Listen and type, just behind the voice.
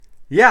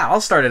Yeah,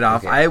 I'll start it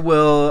off. Okay. I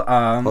will...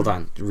 Hold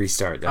on.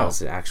 Restart. That was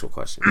the actual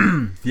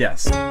question.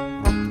 Yes.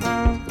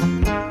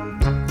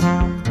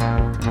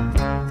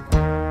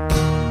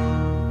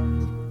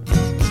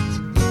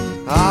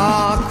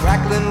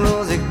 Crackling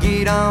Rosie,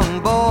 get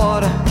on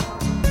board.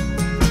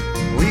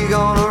 We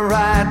gonna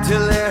ride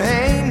till there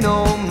ain't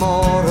no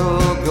more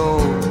to go.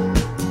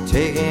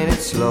 Taking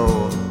it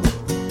slow.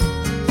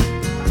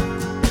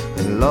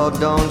 And Lord,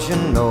 don't you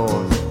know,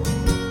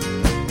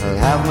 I'll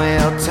have me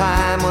a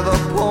time with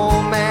a poor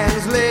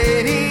man's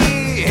lady,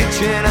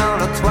 hitching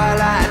on a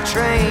twilight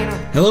train.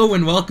 Hello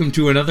and welcome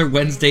to another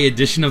Wednesday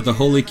edition of the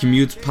Holy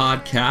Commutes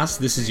podcast.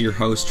 This is your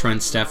host,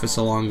 Trent Steffes,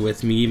 along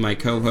with me, my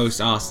co-host,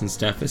 Austin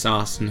Steffes.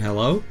 Austin,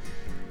 hello.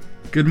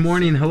 Good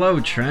morning. Hello,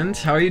 Trent.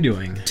 How are you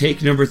doing?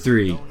 Take number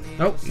 3.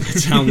 Oh.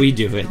 That's how we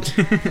do it.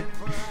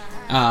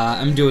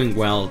 I'm doing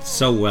well,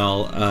 so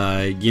well.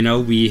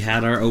 We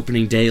had our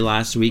opening day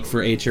last week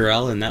for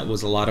HRL, and that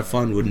was a lot of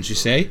fun, wouldn't you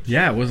say?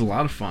 Yeah, it was a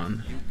lot of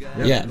fun.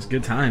 Yep, Yeah. It was a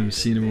good time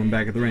seeing everyone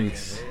back at the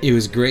rinks. It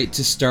was great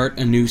to start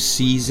a new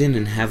season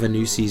and have a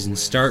new season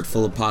start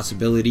full of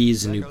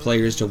possibilities and new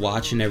players to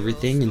watch and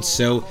everything. And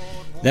so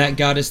that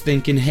got us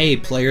thinking, hey,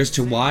 players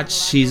to watch,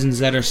 seasons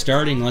that are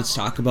starting, let's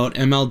talk about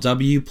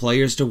MLW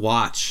players to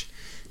watch.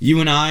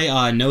 You and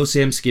I know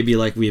Sam Skibby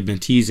like we have been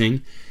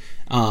teasing,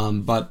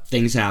 but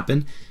things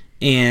happen.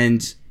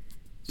 And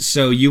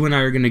so you and I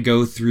are going to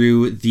go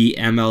through the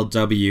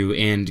MLW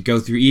and go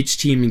through each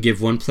team and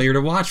give one player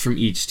to watch from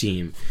each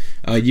team.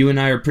 You and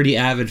I are pretty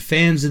avid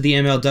fans of the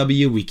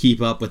MLW. We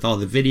keep up with all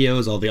the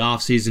videos, all the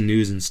off-season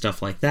news and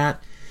stuff like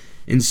that.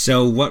 And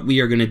so what we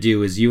are going to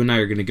do is you and I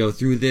are going to go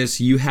through this.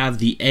 You have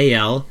the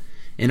AL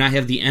and I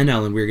have the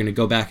NL, and we're going to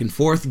go back and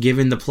forth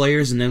giving the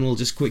players, and then we'll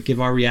just quick give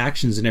our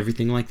reactions and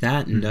everything like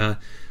that. And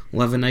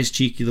we'll have a nice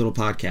cheeky little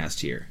podcast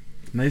here.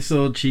 Nice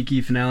little cheeky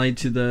finale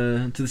to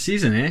the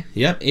season, eh?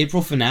 Yep,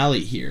 April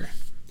finale here.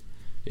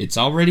 It's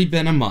already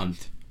been a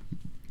month.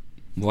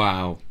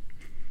 Wow.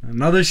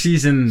 Another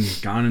season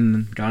gone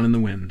in the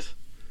wind.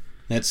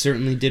 That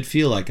certainly did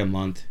feel like a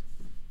month.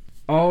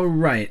 All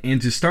right, and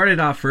to start it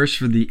off first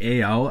for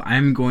the AL,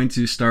 I'm going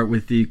to start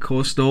with the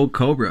Coastal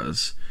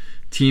Cobras,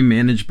 team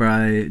managed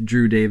by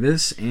Drew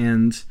Davis,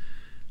 and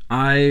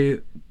I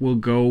will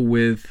go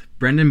with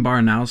Brendan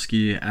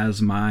Baranowski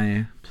as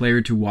my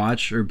player to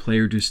watch or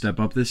player to step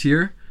up this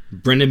year.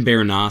 Brendan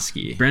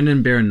Baranowski.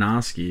 Brendan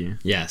Baranowski.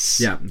 Yes.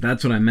 Yeah,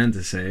 that's what I meant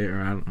to say,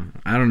 or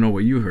I don't know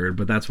what you heard,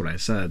 but that's what I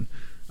said.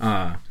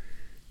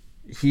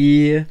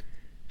 He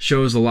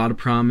shows a lot of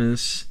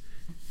promise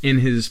in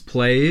his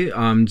play.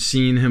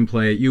 Seeing him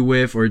play at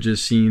UWIF or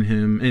just seeing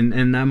him in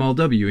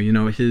MLW, you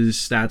know, his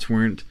stats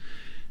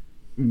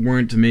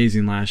weren't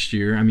amazing last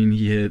year. I mean,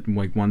 he hit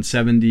like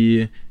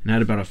 170 and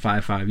had about a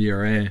 5.5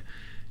 ERA.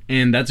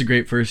 And that's a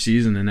great first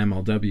season in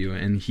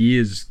MLW, and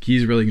he's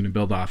really going to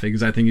build off it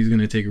because I think he's going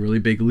to take a really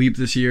big leap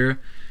this year.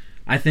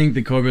 I think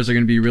the Cobras are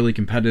going to be really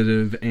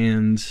competitive,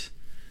 and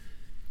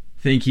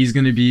think he's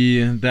going to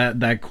be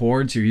that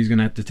core too. He's going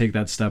to have to take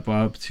that step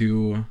up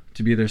to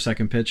be their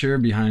second pitcher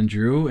behind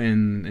Drew,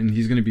 and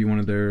he's going to be one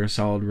of their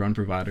solid run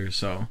providers.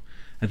 So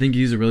I think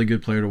he's a really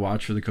good player to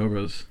watch for the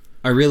Cobras.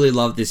 I really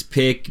love this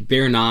pick.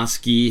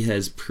 Baranowski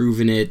has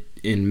proven it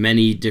in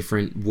many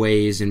different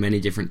ways, in many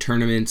different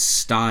tournaments,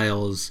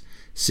 styles,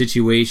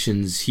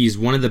 situations. He's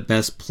one of the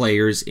best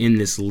players in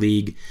this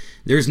league.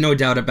 There's no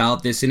doubt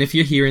about this. And if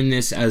you're hearing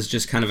this as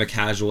just kind of a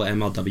casual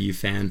MLW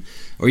fan,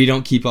 or you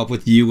don't keep up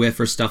with UWIF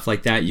or stuff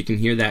like that, you can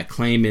hear that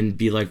claim and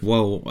be like,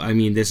 whoa, I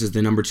mean, this is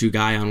the number 2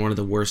 guy on one of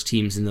the worst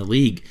teams in the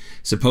league,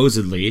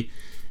 supposedly.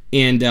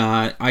 And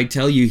I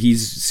tell you,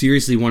 he's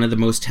seriously one of the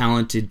most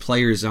talented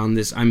players on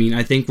this. I mean,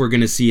 I think we're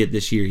going to see it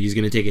this year. He's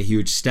going to take a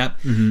huge step.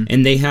 Mm-hmm.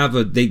 And they have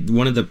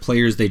one of the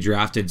players they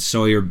drafted,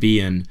 Sawyer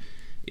Bean,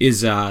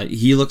 is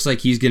he looks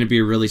like he's going to be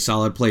a really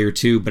solid player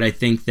too. But I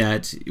think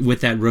that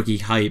with that rookie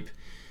hype,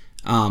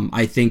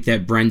 I think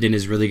that Brendan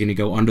is really going to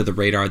go under the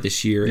radar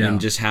this year and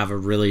just have a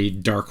really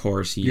dark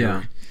horse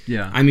year.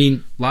 Yeah. I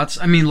mean, lots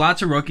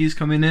of rookies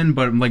coming in,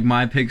 but like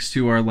my picks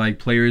too are like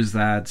players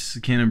that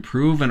can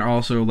improve and are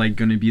also like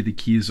going to be the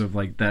keys of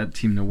like that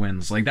team to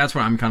wins. Like that's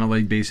what I'm kind of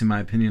like basing my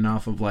opinion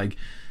off of. Like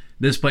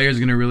this player is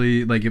going to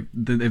really like if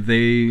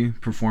they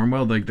perform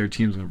well, like their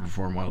team's going to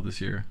perform well this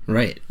year.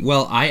 Right.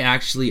 Well, I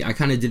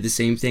kind of did the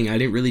same thing. I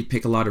didn't really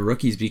pick a lot of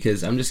rookies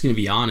because I'm just going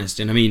to be honest.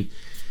 And I mean,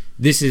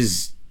 this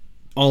is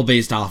all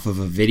based off of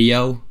a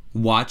video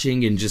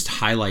watching and just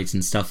highlights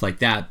and stuff like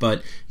that,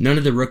 but none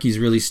of the rookies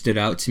really stood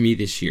out to me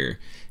this year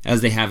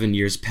as they have in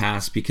years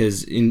past,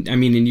 because in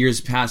years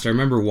past I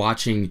remember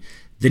watching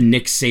the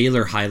Nick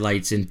Saylor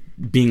highlights and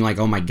being like,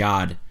 oh my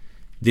god,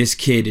 this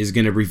kid is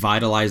going to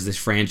revitalize this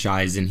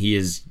franchise and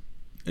he's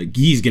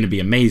going to be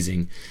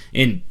amazing,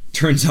 and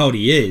turns out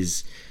he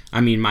is.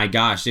 I mean, my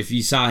gosh, if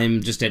you saw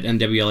him just at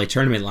NWLA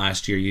tournament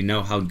last year, you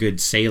know how good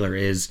Saylor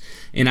is,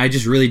 and I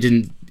just really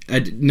didn't.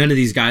 None of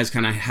these guys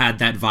kind of had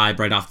that vibe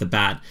right off the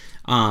bat.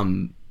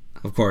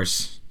 Of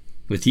course,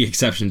 with the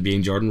exception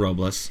being Jordan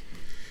Robles.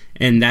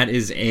 And that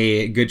is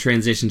a good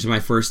transition to my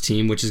first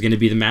team, which is going to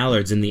be the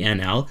Mallards in the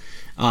NL.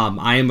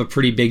 I am a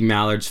pretty big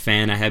Mallards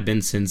fan. I have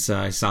been since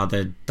I saw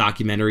the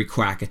documentary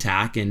Quack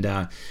Attack, and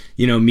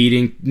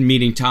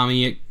meeting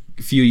Tommy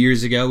a few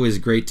years ago was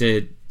great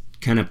to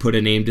kind of put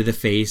a name to the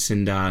face,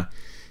 and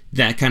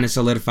that kind of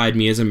solidified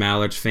me as a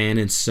Mallards fan,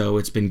 and so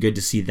it's been good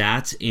to see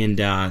that. And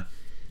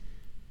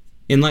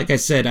like I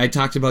said, I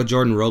talked about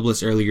Jordan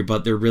Robles earlier,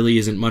 but there really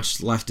isn't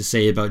much left to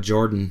say about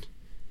Jordan.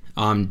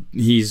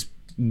 He's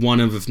one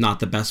of, if not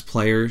the best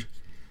player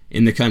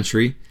in the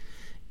country.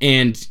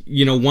 And,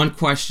 one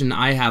question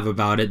I have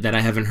about it that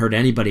I haven't heard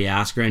anybody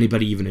ask or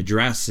anybody even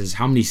address is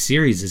how many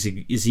series is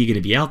he going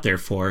to be out there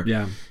for?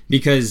 Yeah.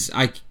 Because,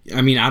 I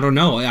don't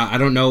know. I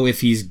don't know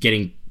if he's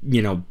getting,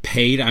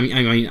 paid.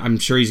 I'm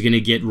sure he's going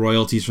to get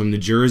royalties from the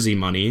jersey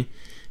money,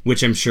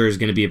 which I'm sure is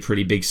going to be a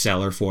pretty big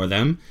seller for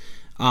them.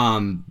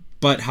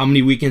 But how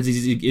many weekends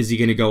is he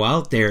going to go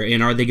out there?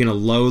 And are they going to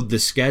load the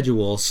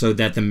schedule so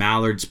that the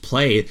Mallards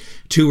play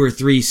 2 or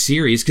 3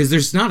 series? Because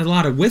there's not a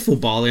lot of wiffle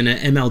ball in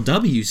an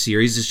MLW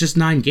series. It's just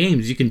 9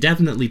 games. You can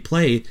definitely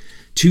play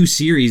 2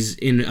 series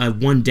in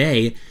one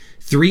day,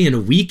 3 in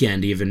a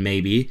weekend even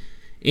maybe.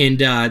 And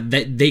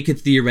that they could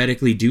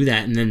theoretically do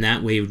that. And then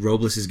that way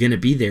Robles is going to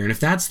be there. And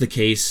if that's the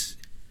case,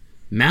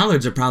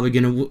 Mallards are probably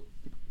going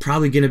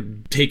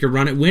to take a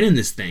run at winning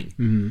this thing.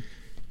 Mm-hmm.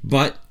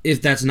 But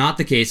if that's not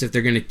the case, if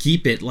they're going to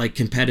keep it like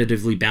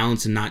competitively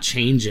balanced and not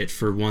change it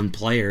for one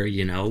player,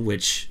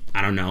 which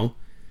I don't know,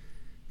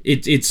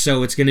 it's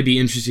going to be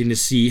interesting to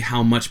see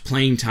how much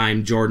playing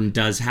time Jordan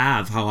does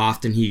have, how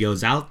often he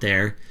goes out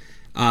there,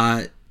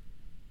 and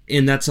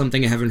that's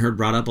something I haven't heard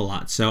brought up a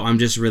lot. So I'm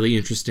really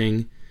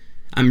interested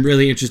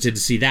to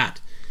see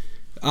that,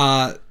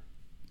 and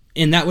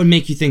that would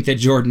make you think that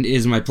Jordan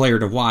is my player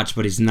to watch,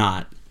 but he's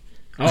not.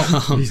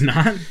 Oh, he's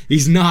not?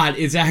 He's not.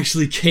 It's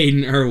actually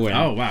Caden Irwin.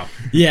 Oh, wow.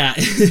 Yeah.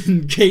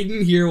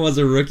 Caden here was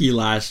a rookie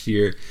last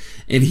year,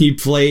 and he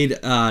plays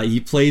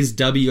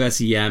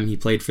WSEM. He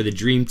played for the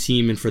Dream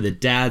Team and for the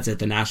Dads at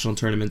the national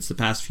tournaments the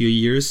past few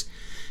years.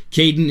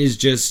 Caden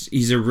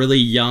he's a really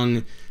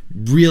young,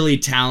 really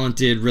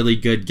talented, really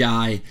good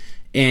guy,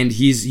 and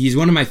he's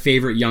one of my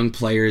favorite young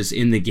players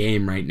in the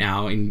game right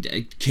now. And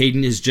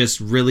Caden is just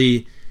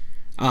really...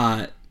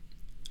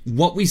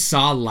 what we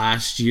saw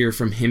last year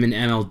from him in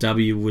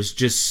MLW was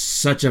just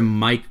such a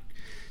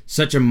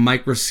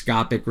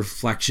microscopic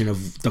reflection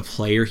of the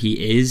player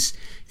he is,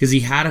 because he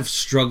had a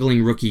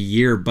struggling rookie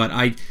year. But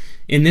I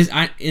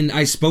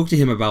spoke to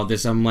him about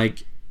this. I'm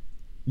like,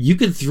 you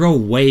could throw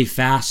way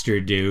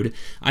faster, dude.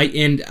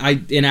 And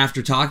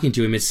after talking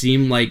to him, it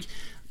seemed like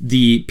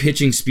the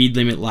pitching speed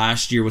limit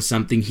last year was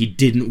something he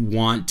didn't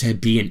want to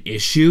be an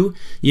issue.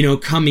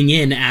 Coming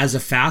in as a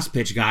fast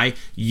pitch guy,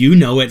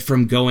 it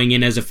from going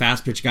in as a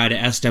fast pitch guy to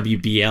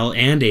SWBL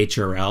and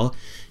HRL.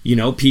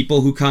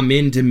 People who come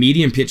into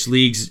medium pitch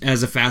leagues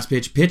as a fast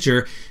pitch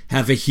pitcher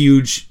have a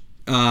huge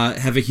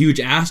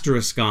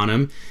asterisk on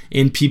him,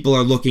 and people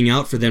are looking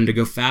out for them to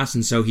go fast.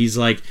 And so he's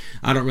like,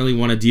 I don't really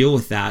want to deal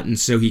with that, and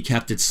so he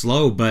kept it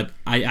slow. But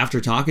after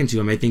talking to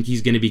him, I think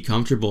he's going to be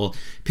comfortable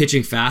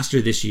pitching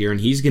faster this year, and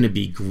he's going to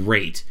be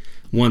great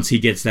once he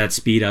gets that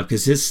speed up,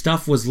 because his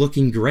stuff was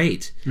looking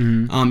great.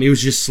 Mm-hmm. It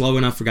was just slow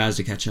enough for guys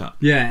to catch up.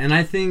 Yeah, and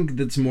I think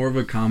that's more of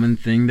a common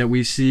thing that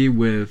we see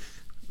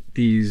with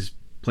these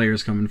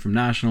players coming from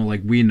national.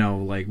 Like, we know,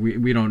 like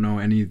we don't know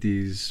any of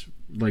these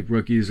like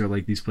rookies or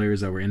like these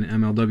players that were in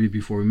MLW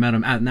before we met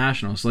them at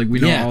nationals. So, like, we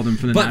know all of them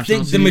from the national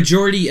But the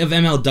majority of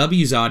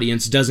MLW's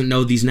audience doesn't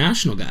know these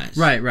national guys.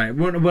 Right.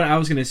 What I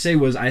was gonna say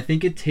was, I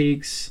think it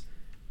takes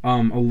a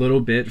little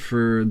bit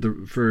for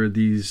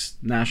these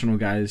national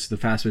guys, the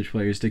fast pitch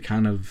players, to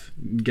kind of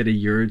get a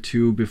year or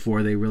two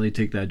before they really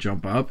take that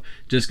jump up,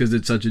 just because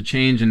it's such a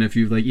change. And if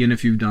you've even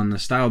if you've done the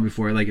style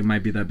before, like, it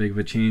might be that big of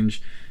a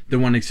change. The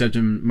one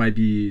exception might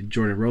be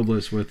Jordan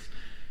Robles, with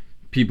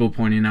people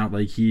pointing out,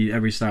 like,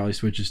 every style he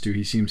switches to,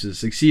 he seems to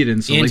succeed in.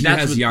 So, and like, he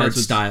that's has yard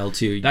style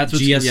too. That's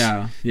what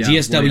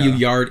GSW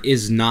yard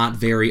is not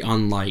very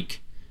unlike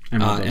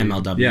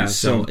MLW. Yeah,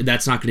 so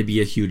that's not going to be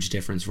a huge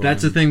difference for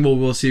that's him. the thing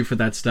we'll see for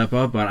that step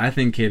up. But I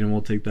think Caden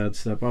will take that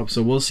step up.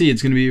 So we'll see.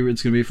 It's gonna be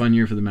a fun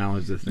year for the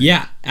Mallards, I think.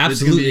 Yeah,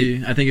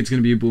 absolutely. I think it's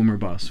gonna be a boom or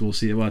bust. We'll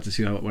see. We'll have to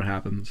see what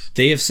happens.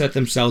 They have set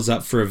themselves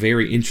up for a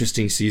very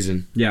interesting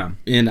season. Yeah,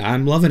 and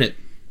I'm loving it.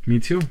 Me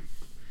too.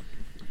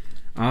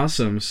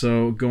 Awesome.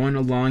 So going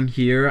along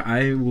here,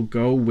 I will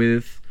go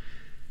with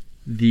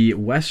the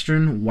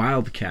Western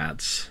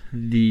Wildcats,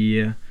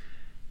 the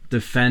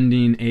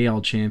defending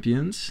AL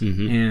champions.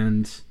 Mm-hmm.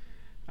 And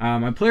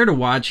my player to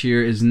watch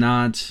here is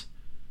not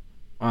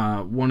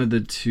one of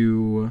the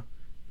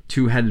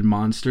two-headed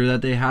monster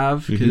that they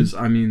have, because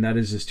that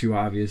is just too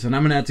obvious. And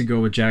I'm gonna have to go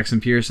with Jackson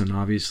Pearson,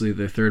 obviously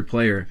the third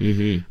player.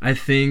 I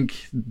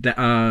think that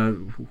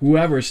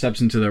whoever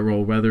steps into that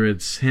role, whether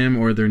it's him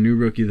or their new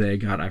rookie they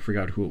got, I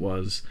forgot who it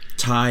was,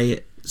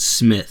 Ty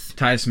Smith.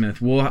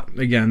 Well,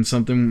 again,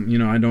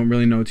 something I don't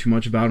really know too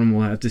much about him.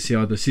 We'll have to see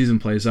how the season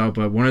plays out,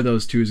 but one of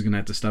those two is gonna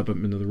have to step up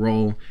into the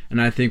role. And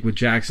I think with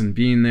Jackson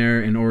being there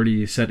and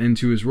already set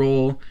into his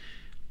role,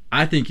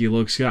 I think he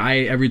looks good.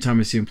 Every time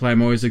I see him play,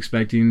 I'm always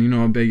expecting,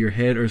 a bigger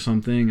hit or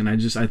something, and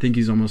I think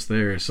he's almost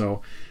there.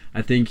 So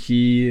I think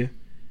he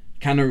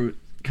kind of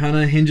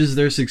hinges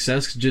their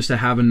success just to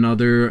have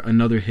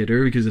another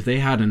hitter, because if they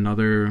had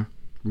another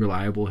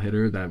reliable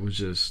hitter that was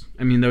just,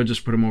 they would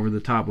just put him over the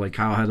top. Like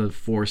Kyle had a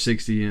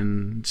 460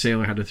 and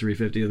Saylor had a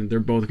 350. I think they're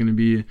both going to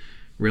be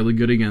really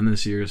good again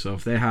this year. So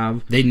if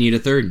they need a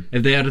third.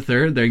 If they had a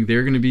third,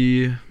 they're going to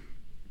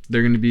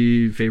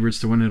be favorites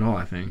to win it all,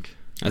 I think.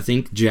 I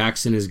think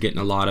Jackson is getting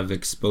a lot of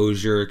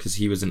exposure because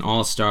he was an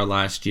all-star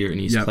last year,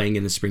 and he's playing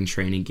in the spring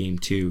training game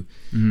too.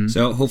 Mm-hmm.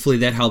 So hopefully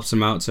that helps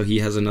him out so he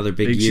has another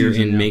big year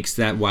season, and makes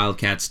that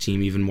Wildcats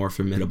team even more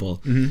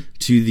formidable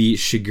to the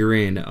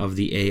chagrin of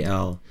the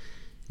AL.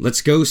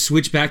 Let's go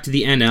switch back to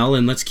the NL,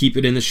 and let's keep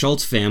it in the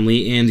Schultz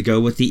family and go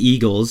with the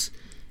Eagles.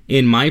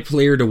 And my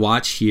player to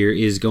watch here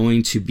is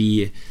going to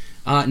be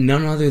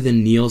none other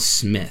than Neil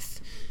Smith.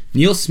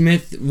 Neil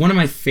Smith, one of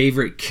my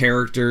favorite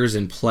characters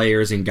and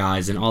players and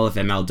guys in all of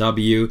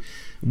MLW.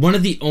 One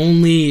of the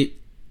only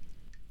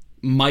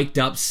mic'd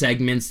up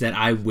segments that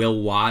I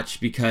will watch,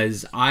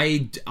 because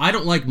I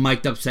don't like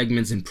mic'd up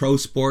segments in pro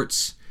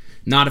sports.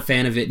 Not a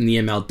fan of it in the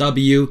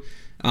MLW.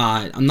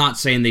 I'm not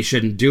saying they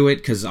shouldn't do it,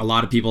 because a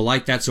lot of people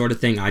like that sort of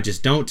thing. I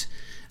just don't.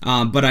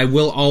 But I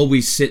will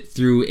always sit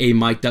through a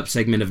mic'd up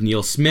segment of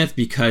Neil Smith,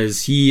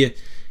 because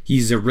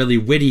he's a really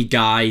witty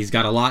guy. He's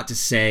got a lot to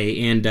say,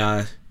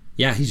 and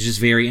he's just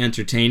very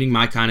entertaining,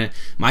 my kind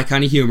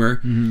of humor.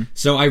 Mm-hmm.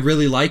 So I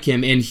really like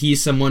him, and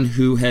he's someone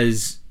who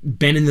has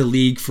been in the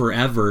league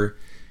forever,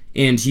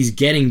 and he's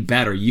getting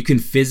better. You can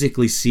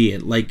physically see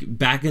it. Like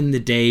back in the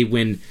day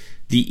when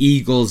the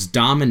Eagles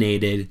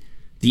dominated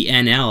the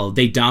NL,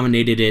 they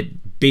dominated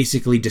it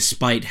basically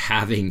despite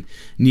having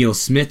Neil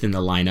Smith in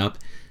the lineup.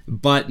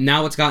 But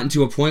now it's gotten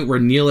to a point where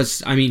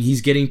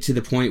he's getting to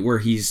the point where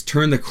he's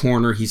turned the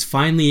corner. He's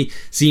finally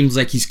seems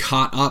like he's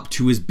caught up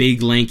to his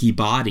big, lanky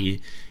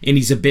body, and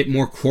he's a bit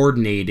more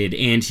coordinated,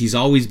 and he's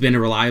always been a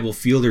reliable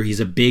fielder.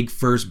 He's a big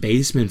first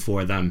baseman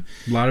for them.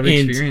 A lot of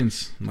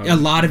experience.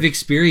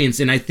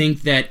 And I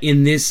think that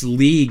in this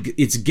league,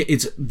 it's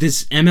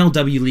this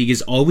MLW league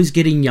is always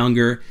getting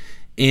younger,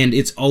 and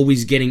it's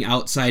always getting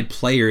outside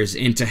players,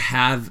 and to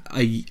have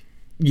a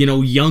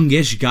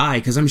youngish guy,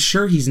 because I'm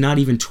sure he's not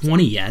even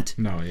 20 yet.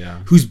 No,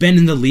 yeah. Who's been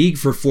in the league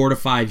for 4 to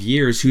 5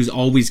 years, who's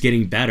always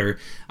getting better.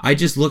 I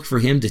just look for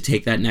him to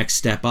take that next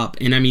step up.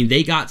 And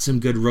they got some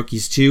good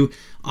rookies too.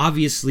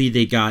 Obviously,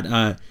 they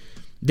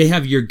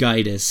have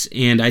Urgaitis,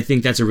 and I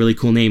think that's a really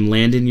cool name,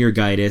 Landon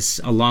Urgaitis,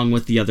 along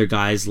with the other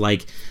guys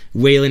like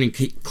Waylon and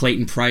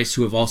Clayton Price,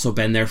 who have also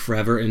been there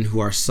forever and who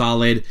are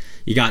solid.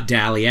 You got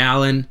Dally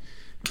Allen,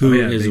 who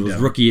was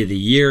Rookie of the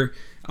Year.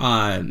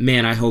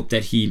 I hope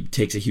that he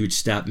takes a huge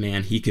step,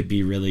 man. He could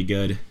be really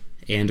good.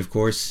 And, of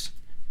course,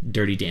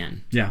 Dirty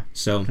Dan. Yeah.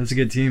 So that's a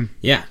good team.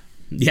 Yeah.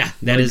 Yeah,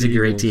 that is a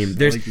great team.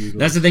 That's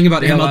the thing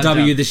about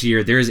MLW this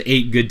year. There's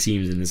 8 good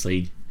teams in this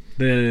league.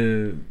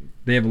 They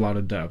have a lot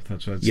of depth.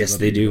 That's what. Yes,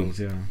 they do.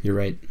 Eagles, yeah. You're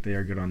right. They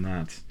are good on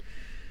that.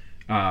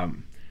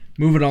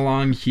 Moving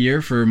along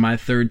here for my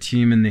third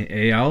team in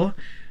the AL,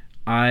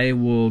 I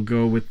will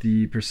go with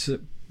the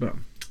Pacific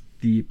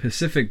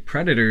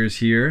Predators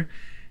here,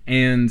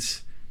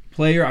 and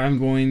player I'm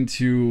going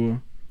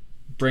to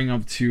bring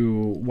up to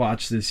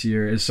watch this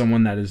year is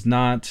someone that is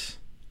not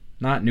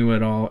new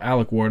at all,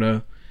 Alec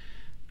Warda.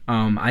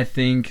 I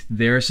think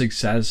their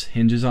success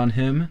hinges on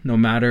him, no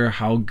matter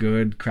how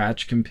good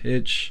Kratch can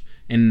pitch,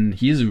 and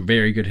he's a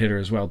very good hitter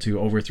as well too,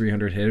 over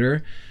 300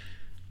 hitter.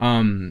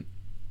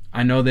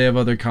 I know they have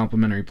other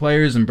complementary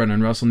players, and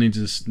Brendan Russell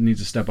needs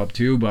to step up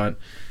too, but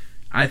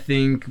I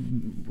think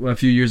a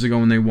few years ago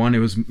when they won, it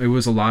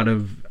was a lot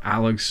of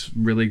Alex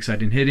really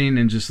exciting hitting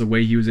and just the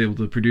way he was able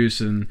to produce.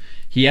 And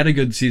he had a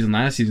good season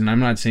last season. I'm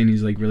not saying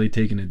he's like really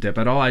taking a dip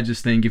at all. I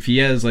just think if he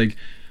has like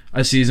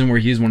a season where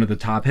he's one of the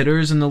top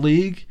hitters in the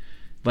league,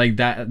 like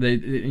that,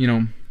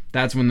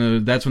 that's when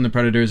the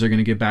Predators are going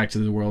to get back to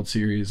the World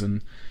Series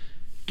and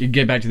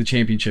get back to the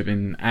championship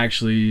and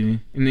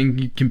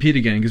then compete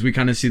again, because we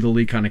kind of see the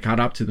league kind of caught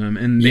up to them,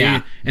 and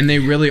they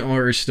really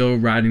are still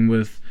riding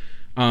with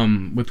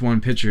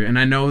one pitcher. And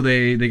I know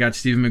they got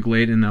Stephen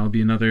McGlade, and that'll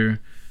be another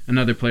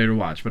player to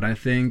watch. But I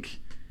think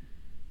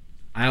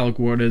Alec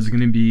Warda is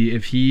going to be,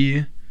 if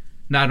he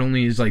not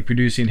only is like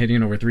producing,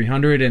 hitting over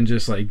 300 and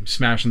just like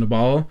smashing the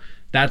ball,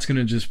 that's going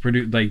to just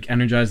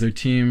energize their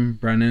team.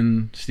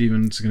 Brennan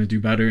Stevens is going to do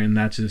better, and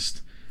that's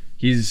just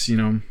it's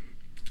going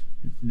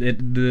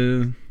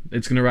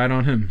to ride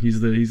on him. He's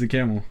the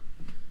camel.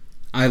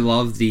 I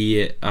love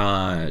the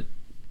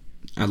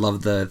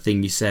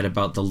thing you said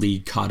about the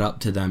league caught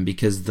up to them,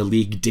 because the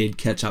league did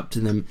catch up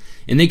to them,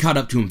 and they caught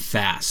up to them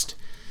fast.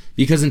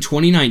 Because in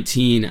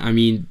 2019,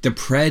 the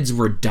Preds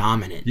were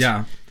dominant.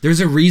 Yeah. There's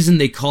a reason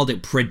they called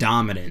it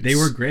predominance. They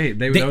were great.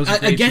 That was a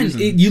great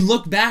season. You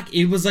look back,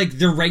 it was like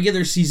their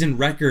regular season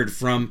record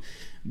from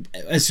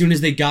as soon as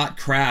they got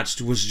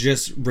Kratched was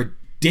just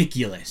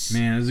ridiculous.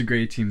 Man, it was a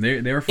great team. They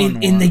were fun to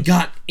watch.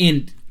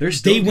 And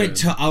they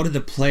went out of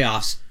the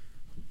playoffs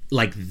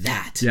like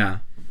that. Yeah.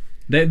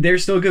 They're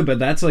still good, but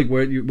that's like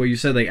what you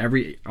said.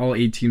 Like all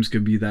 8 teams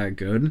could be that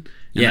good. And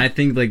Yeah. I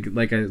think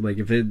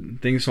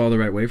if things fall the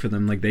right way for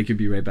them, like they could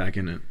be right back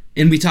in it.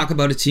 And we talk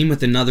about a team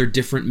with another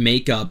different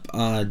makeup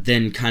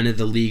than kind of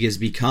the league has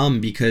become,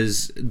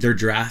 because their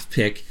draft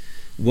pick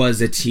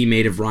was a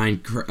teammate of Ryan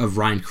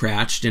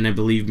Cratch, and I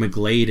believe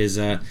McGlade is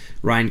a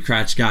Ryan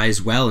Cratch guy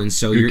as well. And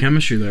so Good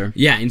chemistry there.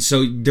 Yeah, and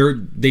so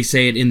they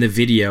say it in the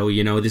video,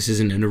 this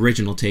isn't an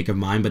original take of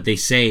mine, but they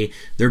say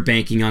they're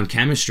banking on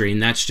chemistry,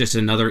 and that's just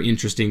another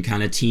interesting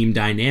kind of team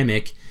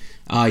dynamic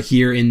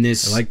here in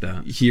this. I like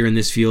that. Here in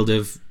this field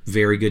of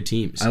very good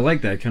teams. I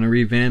like that. Kind of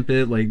revamp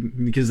it,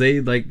 because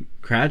they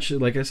Cratch.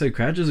 Like I said,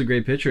 Cratch is a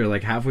great pitcher.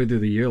 Like halfway through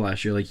the year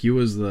last year, I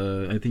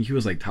think he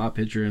was like top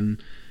pitcher,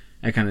 and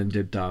I kind of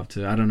dipped off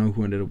to, I don't know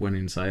who ended up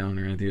winning Cy Young,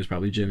 or I think it was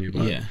probably Jimmy.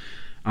 But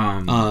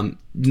yeah.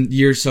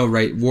 You're so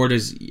right.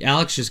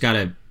 Alex just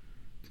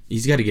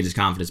he's got to get his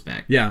confidence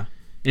back. Yeah.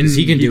 And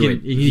he can do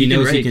it. He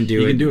knows he can do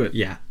it. He can do it.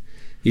 Yeah.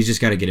 He's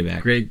just got to get it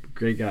back. Great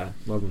guy.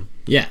 Love him.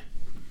 Yeah.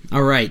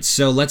 All right.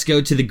 So let's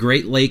go to the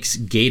Great Lakes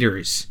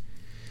Gators.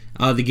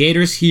 The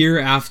Gators here,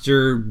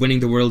 after winning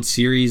the World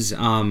Series,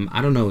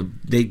 I don't know.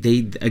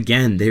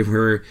 They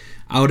were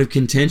out of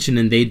contention,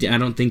 and I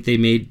don't think they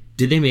made.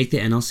 Did they make the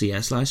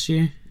NLCS last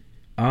year?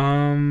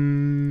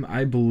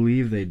 I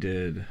believe they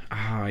did.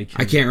 I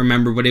can't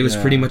remember, but it was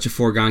pretty much a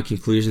foregone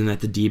conclusion that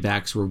the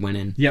D-backs were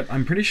winning. Yep,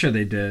 I'm pretty sure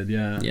they did.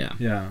 Yeah.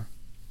 Yeah.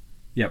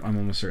 Yep, I'm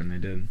almost certain they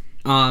did.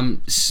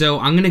 So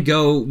I'm gonna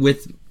go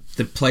with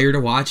the player to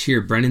watch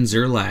here, Brendan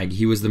Zerlag.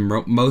 He was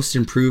the most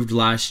improved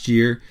last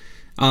year.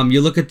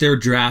 You look at their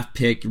draft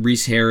pick,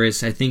 Reese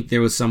Harris. I think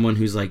there was someone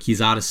who's like, he's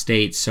out of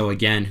state, so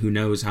again, who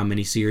knows how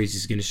many series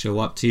he's going to show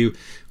up to,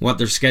 what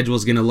their schedule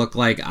is going to look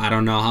like. I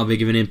don't know how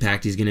big of an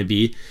impact he's going to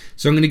be.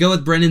 So I'm going to go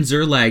with Brendan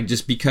Zerlag,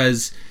 just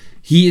because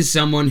he is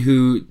someone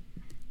who,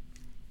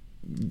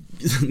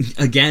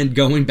 again,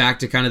 going back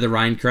to kind of the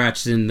Ryan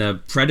Cratch and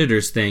the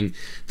Predators thing,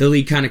 the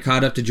league kind of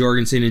caught up to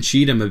Jorgensen and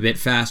Cheatham a bit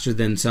faster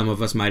than some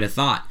of us might have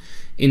thought.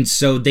 And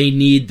so they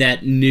need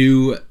that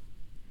new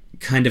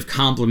kind of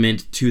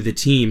complement to the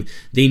team.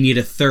 They need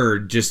a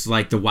third, just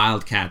like the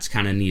Wildcats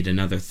kind of need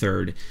another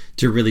third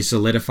to really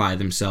solidify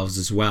themselves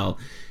as well.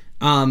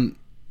 And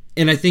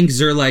I think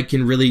Zerlag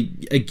can really,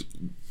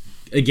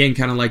 again,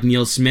 kind of like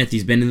Neil Smith,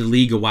 he's been in the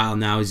league a while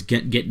now, he's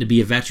getting to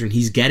be a veteran,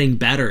 he's getting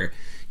better.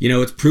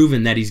 It's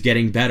proven that he's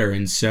getting better,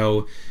 and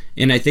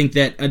I think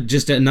that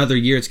just another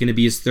year, it's going to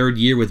be his third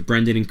year with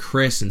Brendan and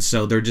Chris, and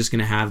so they're just going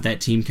to have that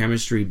team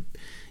chemistry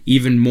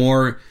even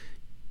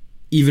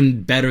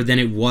better than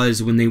it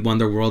was when they won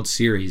their World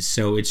Series.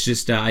 So it's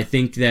just, I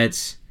think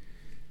that,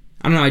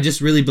 I don't know, I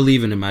just really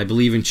believe in him. I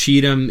believe in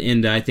Cheatham,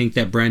 and I think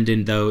that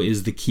Brendan, though,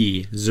 is the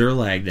key.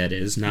 Zerlag, that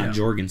is, not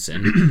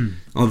Jorgensen.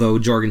 Although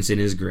Jorgensen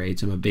is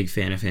great. I'm a big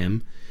fan of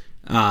him.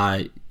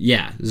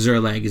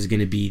 Zerlag is going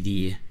to be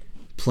the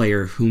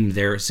player whom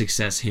their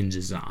success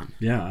hinges on.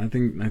 Yeah, I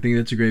think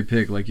that's a great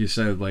pick. Like you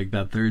said, like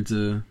that third's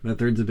a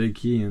big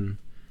key, and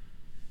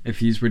if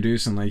he's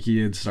producing like he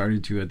had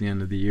started to at the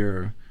end of the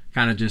year,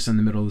 kind of just in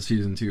the middle of the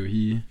season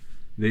too,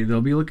 they'll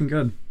be looking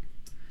good.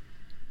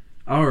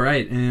 All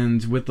right,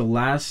 and with the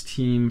last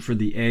team for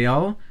the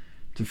AL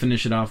to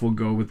finish it off, we'll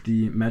go with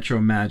the Metro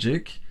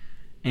Magic,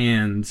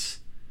 and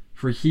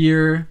for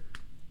here,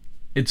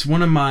 it's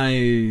one of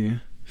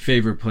my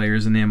favorite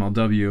players in the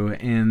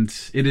MLW, and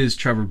it is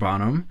Trevor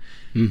Bonham,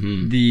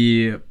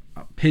 the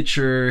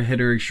pitcher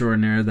hitter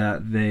extraordinaire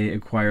that they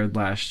acquired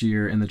last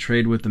year in the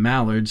trade with the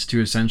Mallards to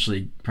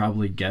essentially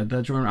probably get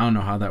that Jordan. I don't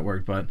know how that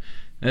worked, but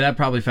that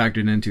probably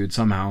factored into it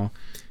somehow.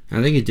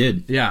 I think it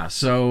did. Yeah,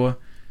 so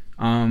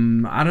I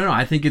don't know.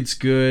 I think it's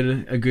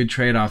a good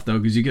trade-off, though,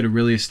 because you get a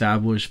really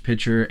established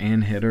pitcher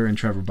and hitter in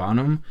Trevor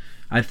Bonham.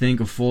 I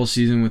think a full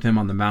season with him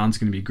on the mound is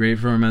going to be great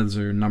for him as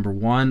their number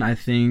one. I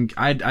think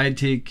I'd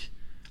take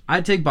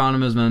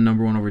Bonham as my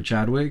number one over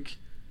Chadwick.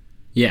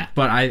 Yeah,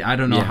 but I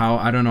don't know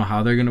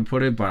how they're gonna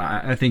put it, but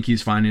I think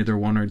he's fine either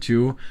one or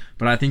two.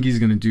 But I think he's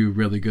gonna do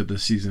really good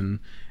this season.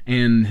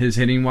 And his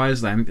hitting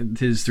wise,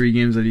 his 3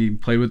 games that he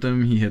played with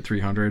them, he hit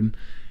 300,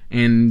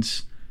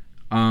 and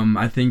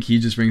I think he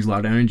just brings a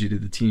lot of energy to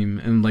the team.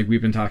 And like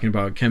we've been talking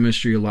about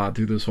chemistry a lot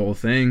through this whole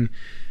thing,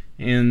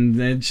 and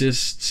it's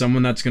just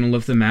someone that's gonna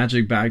lift the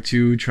Magic back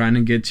to trying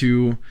to get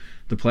to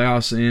the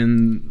playoffs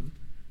and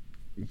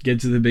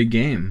get to the big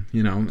game.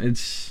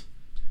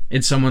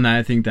 It's someone that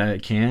I think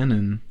that can,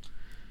 and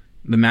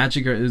the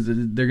Magic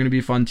they're going to be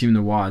a fun team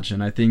to watch,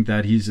 and I think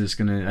that he's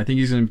going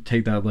to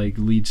take that like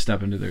lead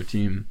step into their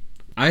team.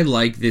 I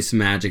like this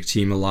Magic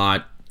team a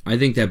lot. I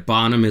think that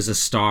Bonham is a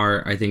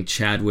star. I think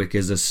Chadwick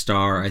is a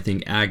star. I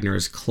think Agner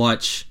is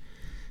clutch.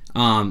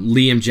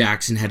 Liam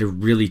Jackson had a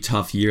really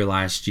tough year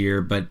last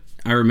year, but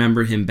I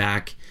remember him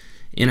back,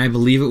 and I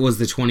believe it was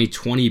the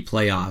 2020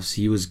 playoffs.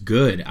 He was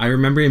good. I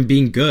remember him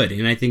being good,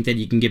 and I think that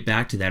you can get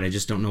back to that. I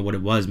just don't know what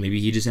it was. Maybe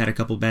he just had a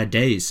couple bad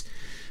days.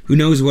 Who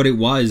knows what it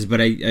was,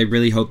 but I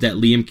really hope that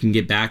Liam can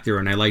get back there,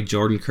 and I like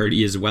Jordan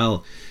Curdy as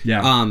well.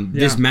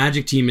 This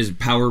Magic team is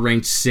power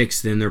ranked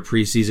 6th in their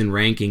preseason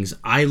rankings.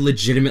 I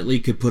legitimately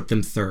could put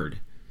them 3rd.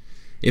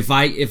 If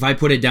I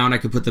put it down, I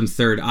could put them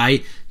third.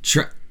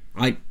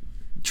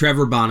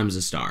 Trevor Bonham's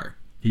a star.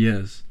 He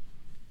is.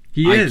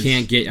 He is.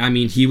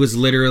 He was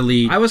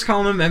literally... I was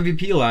calling him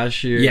MVP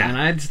last year, Yeah. and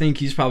I think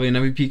he's probably an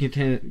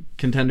MVP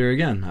contender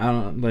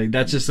again.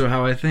 That's just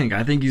how I think.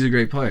 I think he's a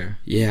great player.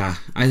 Yeah,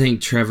 I think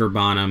Trevor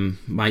Bonham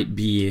might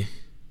be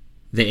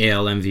the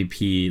AL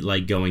MVP,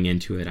 like, going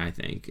into it. I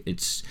think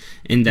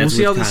and that's we'll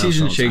see how with the Kyle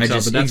season Schultz. shakes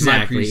out, but that's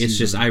exactly. my It's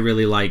just preseason. I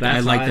really like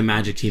That's the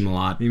Magic team a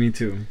lot. Me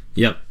too.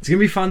 Yep. It's gonna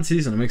be a fun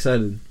season. I'm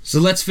excited. So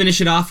let's finish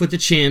it off with the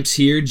champs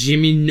here.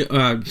 Jimmy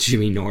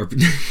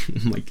Norp.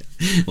 Oh my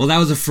god. Well, that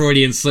was a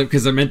Freudian slip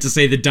because I meant to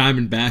say the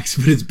Diamondbacks,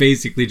 but it's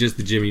basically just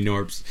the Jimmy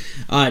Norps.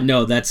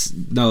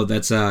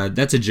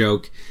 That's a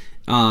joke.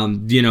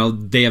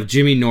 They have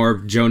Jimmy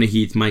Norp, Jonah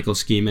Heath, Michael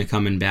Schema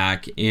coming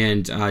back,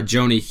 and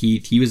Jonah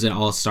Heath, he was an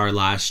all-star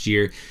last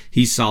year.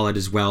 He's solid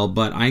as well,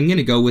 but I'm going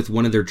to go with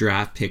one of their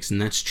draft picks,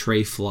 and that's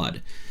Trey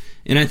Flood.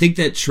 And I think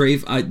that Trey,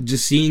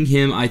 just seeing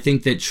him, I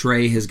think that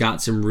Trey has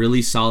got some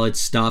really solid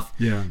stuff.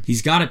 Yeah.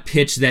 He's got a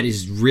pitch that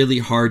is really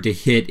hard to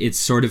hit. It's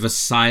sort of a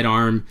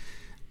sidearm,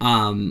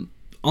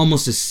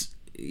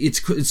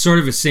 it's sort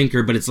of a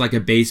sinker, but it's like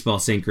a baseball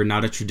sinker,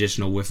 not a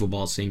traditional wiffle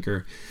ball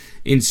sinker.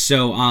 And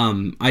so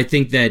I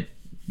think that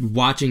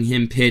watching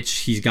him pitch,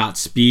 he's got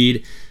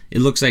speed. It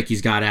looks like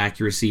he's got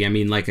accuracy. I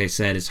mean, like I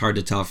said, it's hard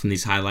to tell from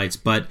these highlights,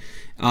 but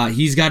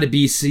he's got to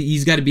be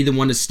the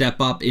one to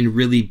step up and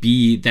really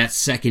be that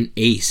second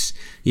ace.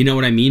 You know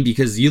what I mean?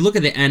 Because you look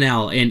at the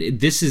NL, and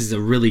this is a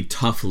really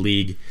tough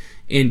league,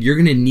 and you're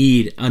going to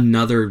need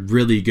another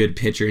really good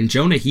pitcher. And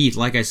Jonah Heath,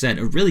 like I said,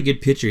 a really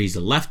good pitcher. He's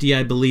a lefty,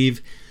 I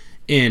believe.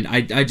 And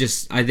I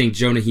think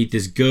Jonah Heath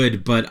is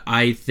good, but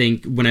I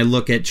think when I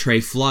look at Trey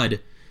Flood,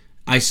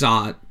 I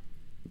saw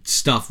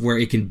stuff where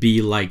it can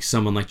be like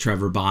someone like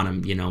Trevor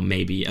Bonham,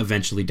 maybe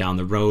eventually down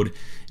the road,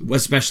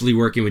 especially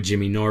working with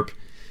Jimmy Norp.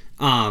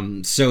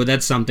 So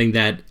that's something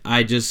that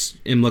I just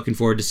am looking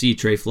forward to see.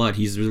 Trey Flood,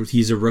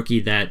 he's a rookie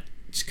that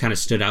just kind of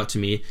stood out to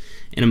me,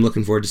 and I'm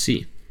looking forward to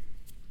see.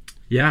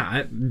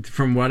 Yeah,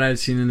 from what I've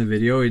seen in the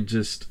video, it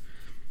just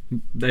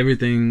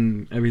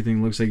everything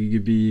looks like he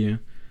could be.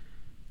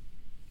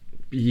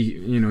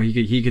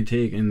 He could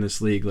take in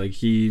this league. Like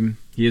he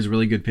has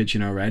really good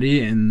pitching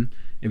already, and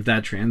if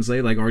that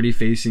translates, like already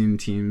facing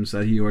teams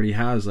that he already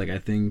has, like I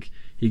think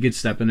he could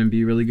step in and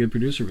be a really good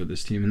producer for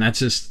this team, and that's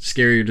just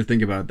scarier to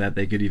think about that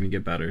they could even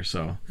get better.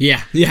 So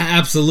yeah,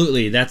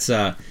 absolutely. That's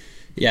that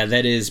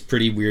is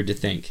pretty weird to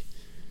think.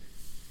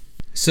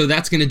 So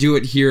that's going to do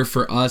it here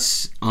for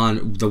us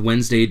on the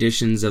Wednesday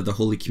editions of the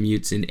Holy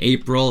Commutes in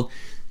April.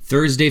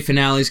 Thursday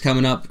finales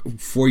coming up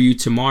for you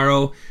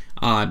tomorrow.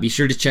 Be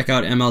sure to check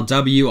out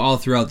MLW all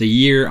throughout the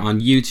year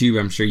on YouTube.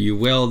 I'm sure you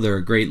will. They're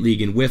a great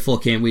league in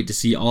Wiffle. Can't wait to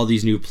see all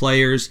these new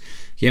players.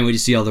 Can't wait to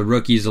see all the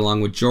rookies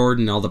along with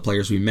Jordan, all the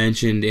players we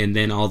mentioned, and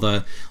then all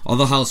the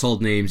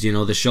household names. The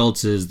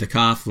Schultzes, the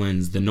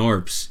Coughlins, the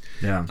Norps.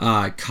 Yeah.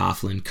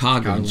 Coughlin.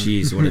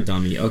 Jeez, what a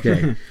dummy.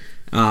 Okay.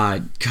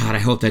 God, I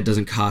hope that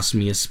doesn't cost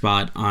me a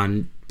spot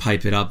on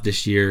Pipe It Up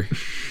this year.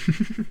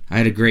 I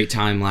had a great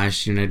time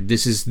last year, and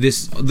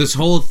this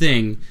whole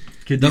thing,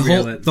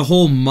 the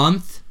whole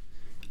month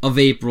of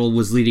April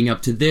was leading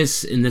up to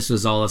this, and this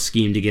was all a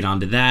scheme to get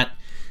onto that,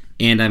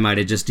 and I might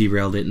have just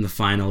derailed it in the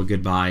final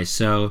goodbye.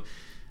 So,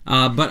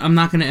 but I'm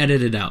not going to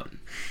edit it out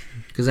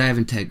because I have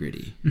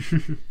integrity.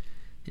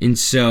 And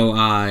so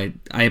I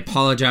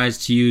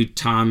apologize to you,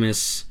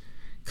 Thomas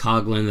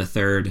Coughlin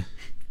III,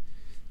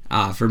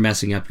 for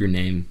messing up your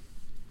name.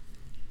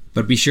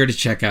 But be sure to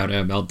check out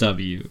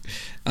MLW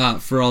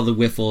for all the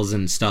wiffles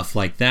and stuff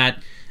like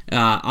that.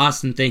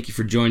 Austin, thank you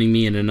for joining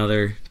me in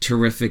another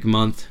terrific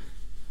month.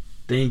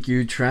 Thank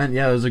you, Trent.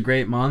 Yeah, it was a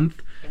great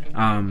month.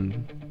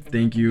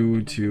 Thank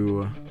you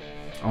to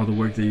all the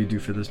work that you do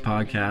for this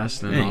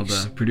podcast and all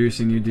the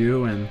producing you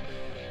do. And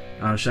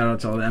shout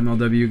out to all the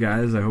MLW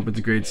guys. I hope it's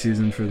a great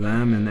season for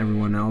them and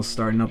everyone else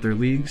starting up their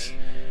leagues.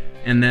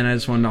 And then I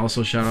just wanted to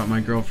also shout out my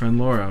girlfriend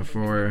Laura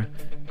for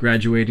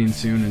graduating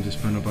soon and just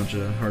putting a bunch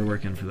of hard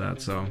work in for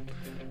that. So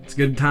it's a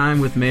good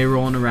time with May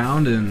rolling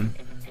around, and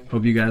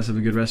hope you guys have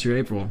a good rest of your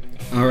April.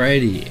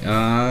 Alrighty.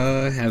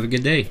 Have a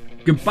good day.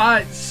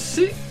 Goodbye.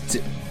 See.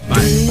 Bye.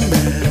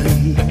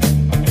 Man,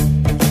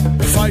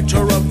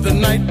 fighter of the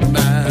night,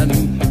 man,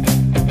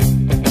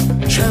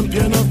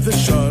 champion of the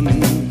sun,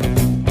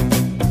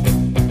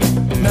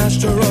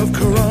 master of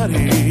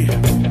karate,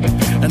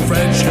 and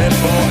friendship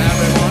for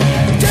everyone.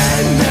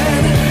 Dead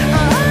man,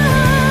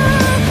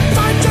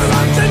 fighter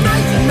of the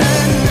night,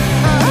 man,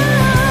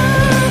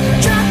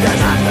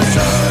 champion of the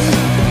sun,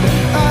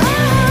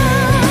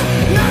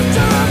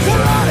 master of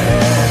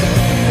karate,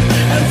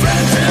 and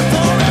friendship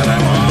for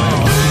everyone.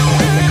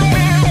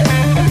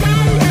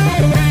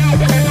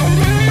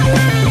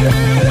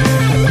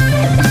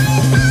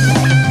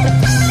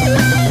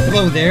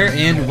 Hello there,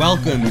 and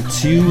welcome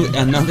to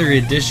another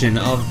edition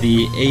of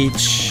the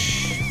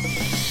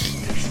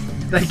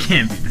That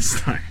can't be the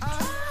start.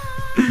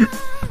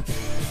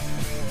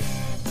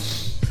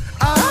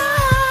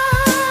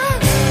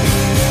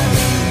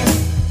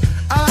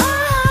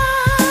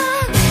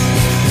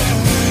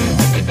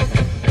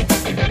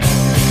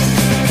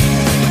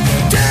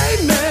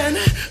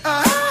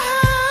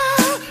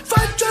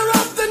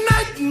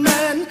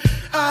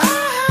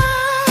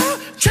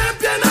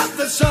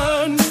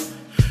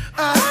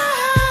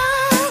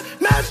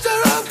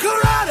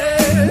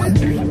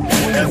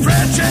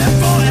 friendship